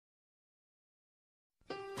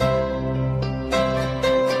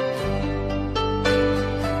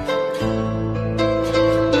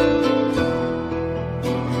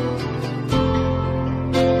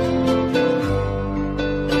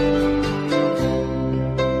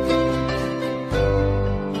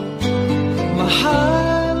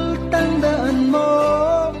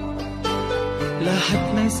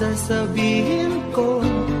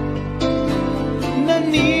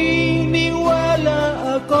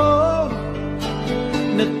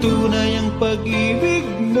tunay ang pag-ibig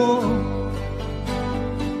mo.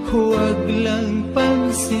 Huwag lang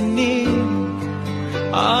pansinin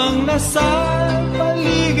ang nasa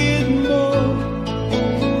paligid mo.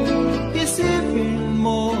 Isipin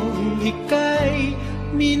mo, ika'y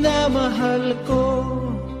minamahal ko.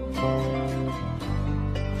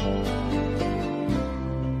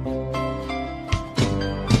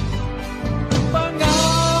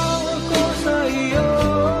 Pangako sa iyo,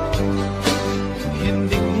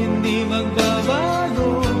 hindi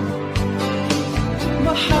magbabago.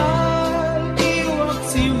 Mahal,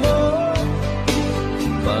 iwaksi mo,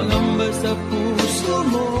 pangamba sa puso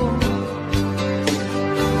mo.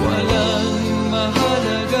 Walang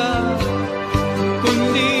mahalaga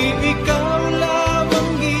kundi ikaw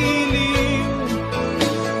lamang giliw.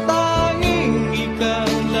 Tanging ikaw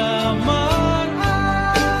lamang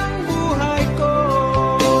ang buhay ko.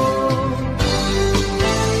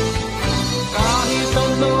 Kahit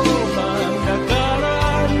ano mang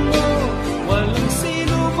nakaraan mo, walang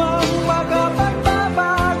sino mang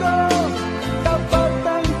makapagbabago. Tapat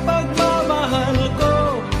ang pagmamahal ko,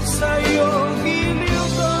 sa'yo giliw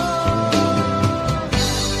ko.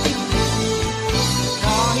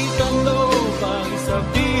 Kahit ano pang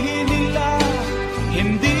sabihin nila,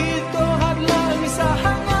 hindi ito hadlang sa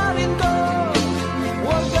hangarin ko.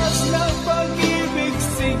 Wagas na pag-ibig,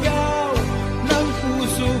 sigaw ng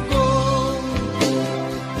puso ko.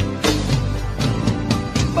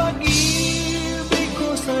 Pag-ibig ko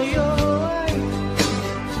sa'yo ay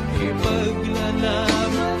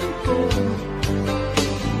ipaglalaban ko.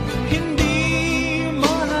 Hindi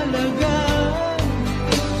mahalaga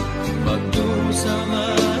magdusa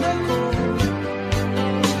man ako.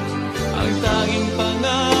 Ang tanging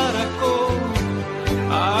pangarap ko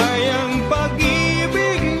ay ang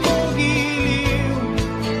pag-ibig mo giliw.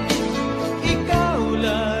 Ikaw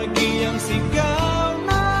lagi ang sigaw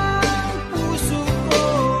ng puso ko.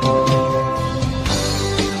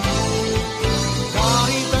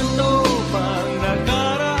 Kahit ano pang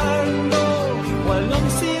nakaraan mo, walang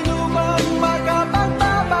sino mang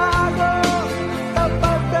makapagbabago.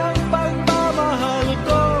 Tapat ang pagmamahal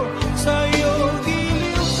ko, sa'yo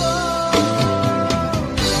giliw ko.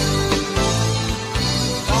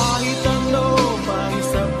 Kahit ano pang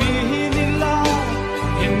sabihin nila,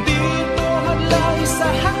 hindi ito hadlang sa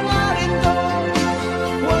hangarin ko.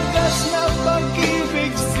 Wagas na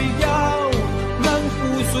pag-ibig, sigaw ng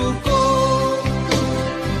puso ko.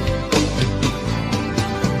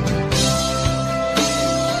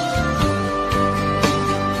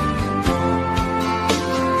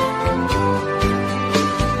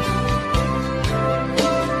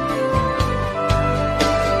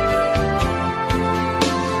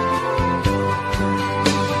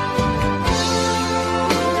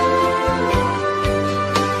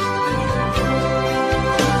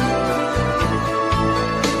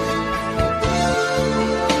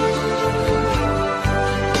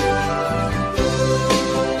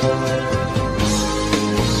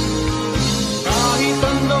 Kahit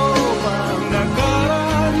ano pang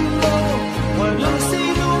nakaraan mo, walang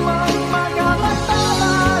sino mang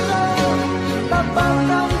makapagbabago. Tapat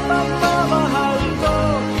ang pagmamahal ko,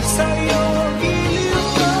 sa'yo giliw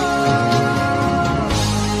ko.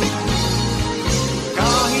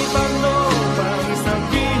 Kahit ano pang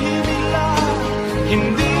sabihin nila,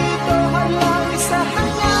 hindi ito hadlang sa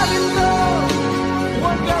hangarin ko.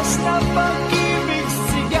 Wagas na pag-ibig,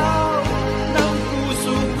 sigaw ng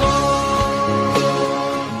puso ko.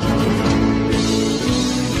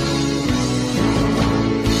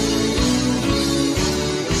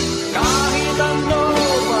 Kahit ano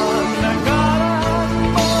pang nakaraan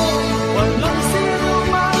mo, walang sino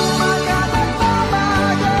mang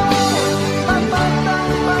makapagbabago. Tapat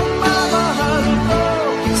ang pagmamahal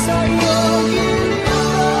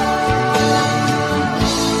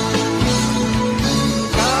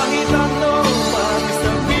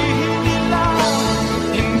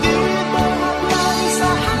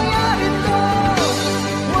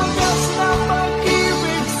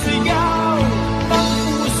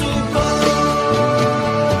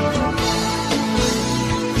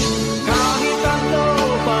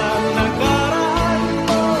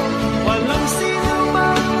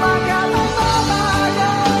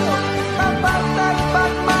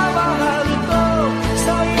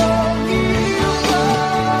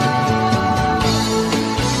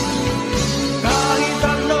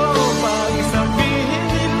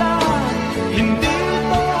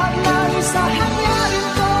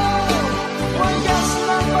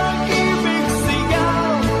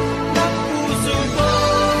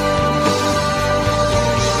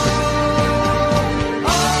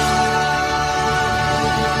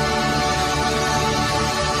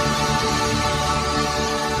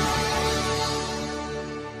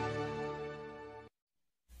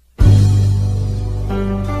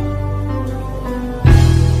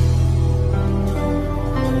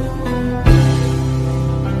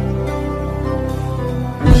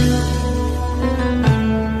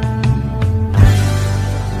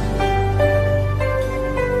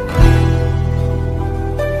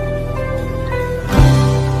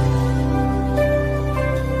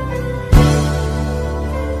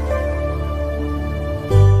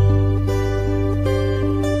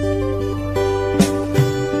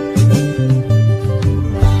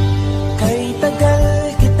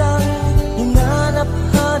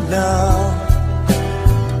na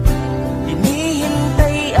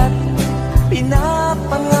hinihintay at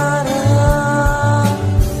pinapangarap.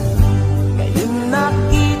 Ngayon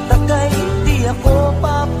nakita kay di ako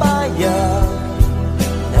papayag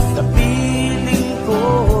na sa piling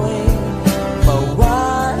ko'y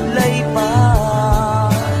mawalay pa.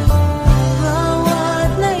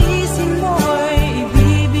 Bawat naisin mo'y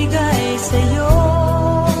ibibigay sa'yo.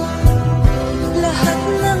 Lahat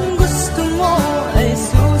ng gusto mo ay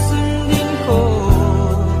susundin ko.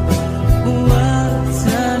 Huwag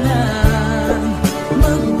sana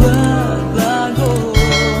magbabago.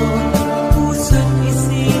 Puso't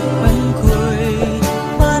isipan ko'y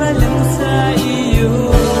para lang sa iyo.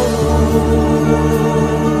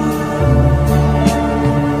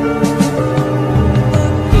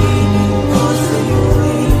 Pag-ibig ko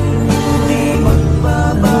sa'yo'y di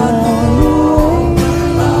magbabago.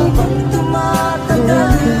 Habang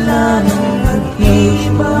tumatagal lalong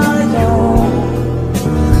nag-iiba yung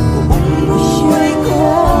buong buhay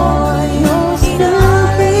ko'y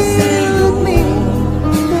inaalay sa'yo.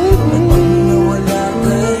 Kapag nawala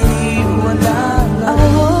kay wala na. I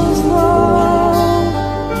was wrong,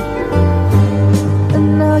 and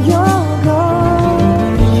now you're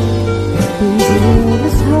gone. Please hear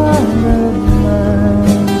this heart of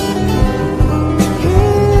mine.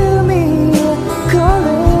 Hear me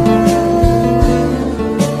calling.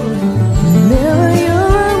 Never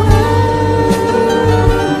you're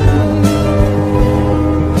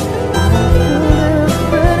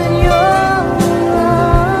in your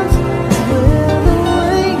arms. With the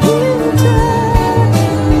way you touch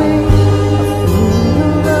me, I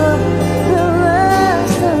feel love the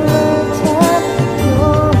rest of the time.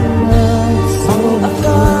 Your love so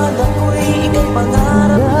Akala ko'y ika'y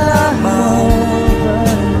pangarap lamang,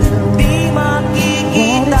 di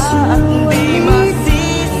makikita at di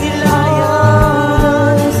masisilayan.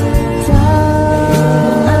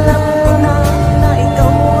 Alam ko na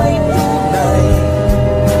ikaw ay tunay,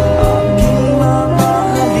 aking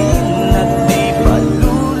mamahalin at di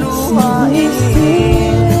paluluhain.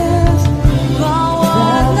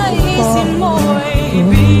 Bawat naisin mo'y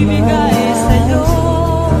ibibigay sa'yo.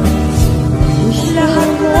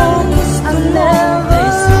 Lahat ng gusto mo ay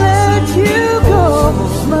susundin ko.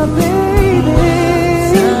 my baby.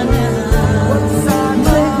 Sana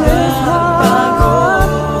magbabago.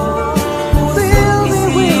 Puso't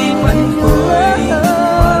isipan ko'y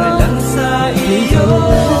para lang sa iyo.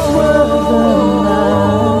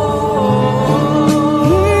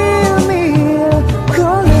 Hear me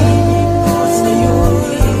calling.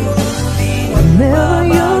 Whenever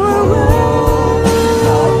you're around.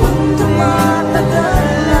 Habang tumatagal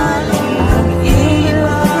lalong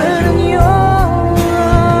nag-iiba In your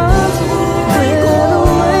arms, with the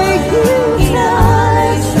way you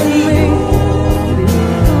touch me,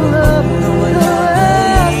 love the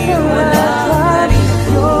rest of my life. Your love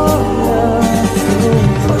so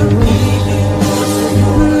true.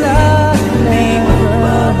 Love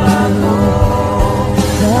never bago.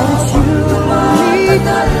 That you need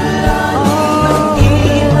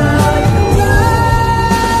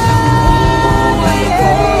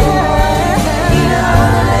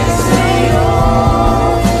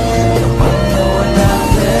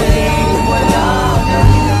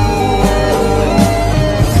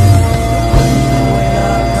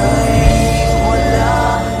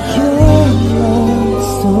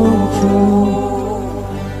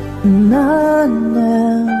and I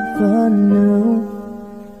never knew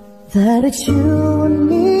that it's you and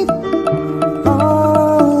me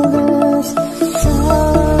all this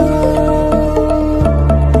time.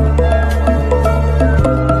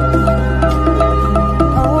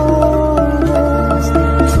 All this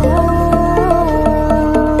time.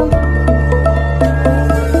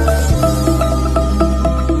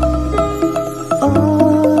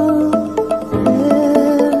 All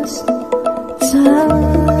this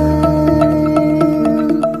time.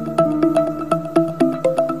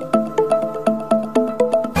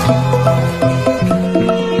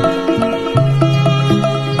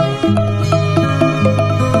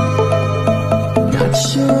 Not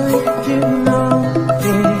sure if you know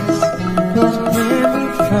this, but when we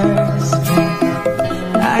first met,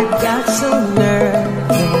 I got so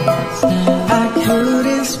nervous I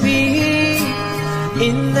couldn't speak.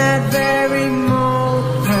 In that very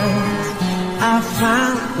moment, I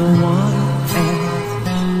found the one,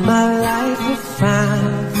 and my life would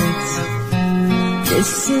find its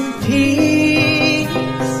missing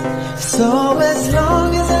piece. So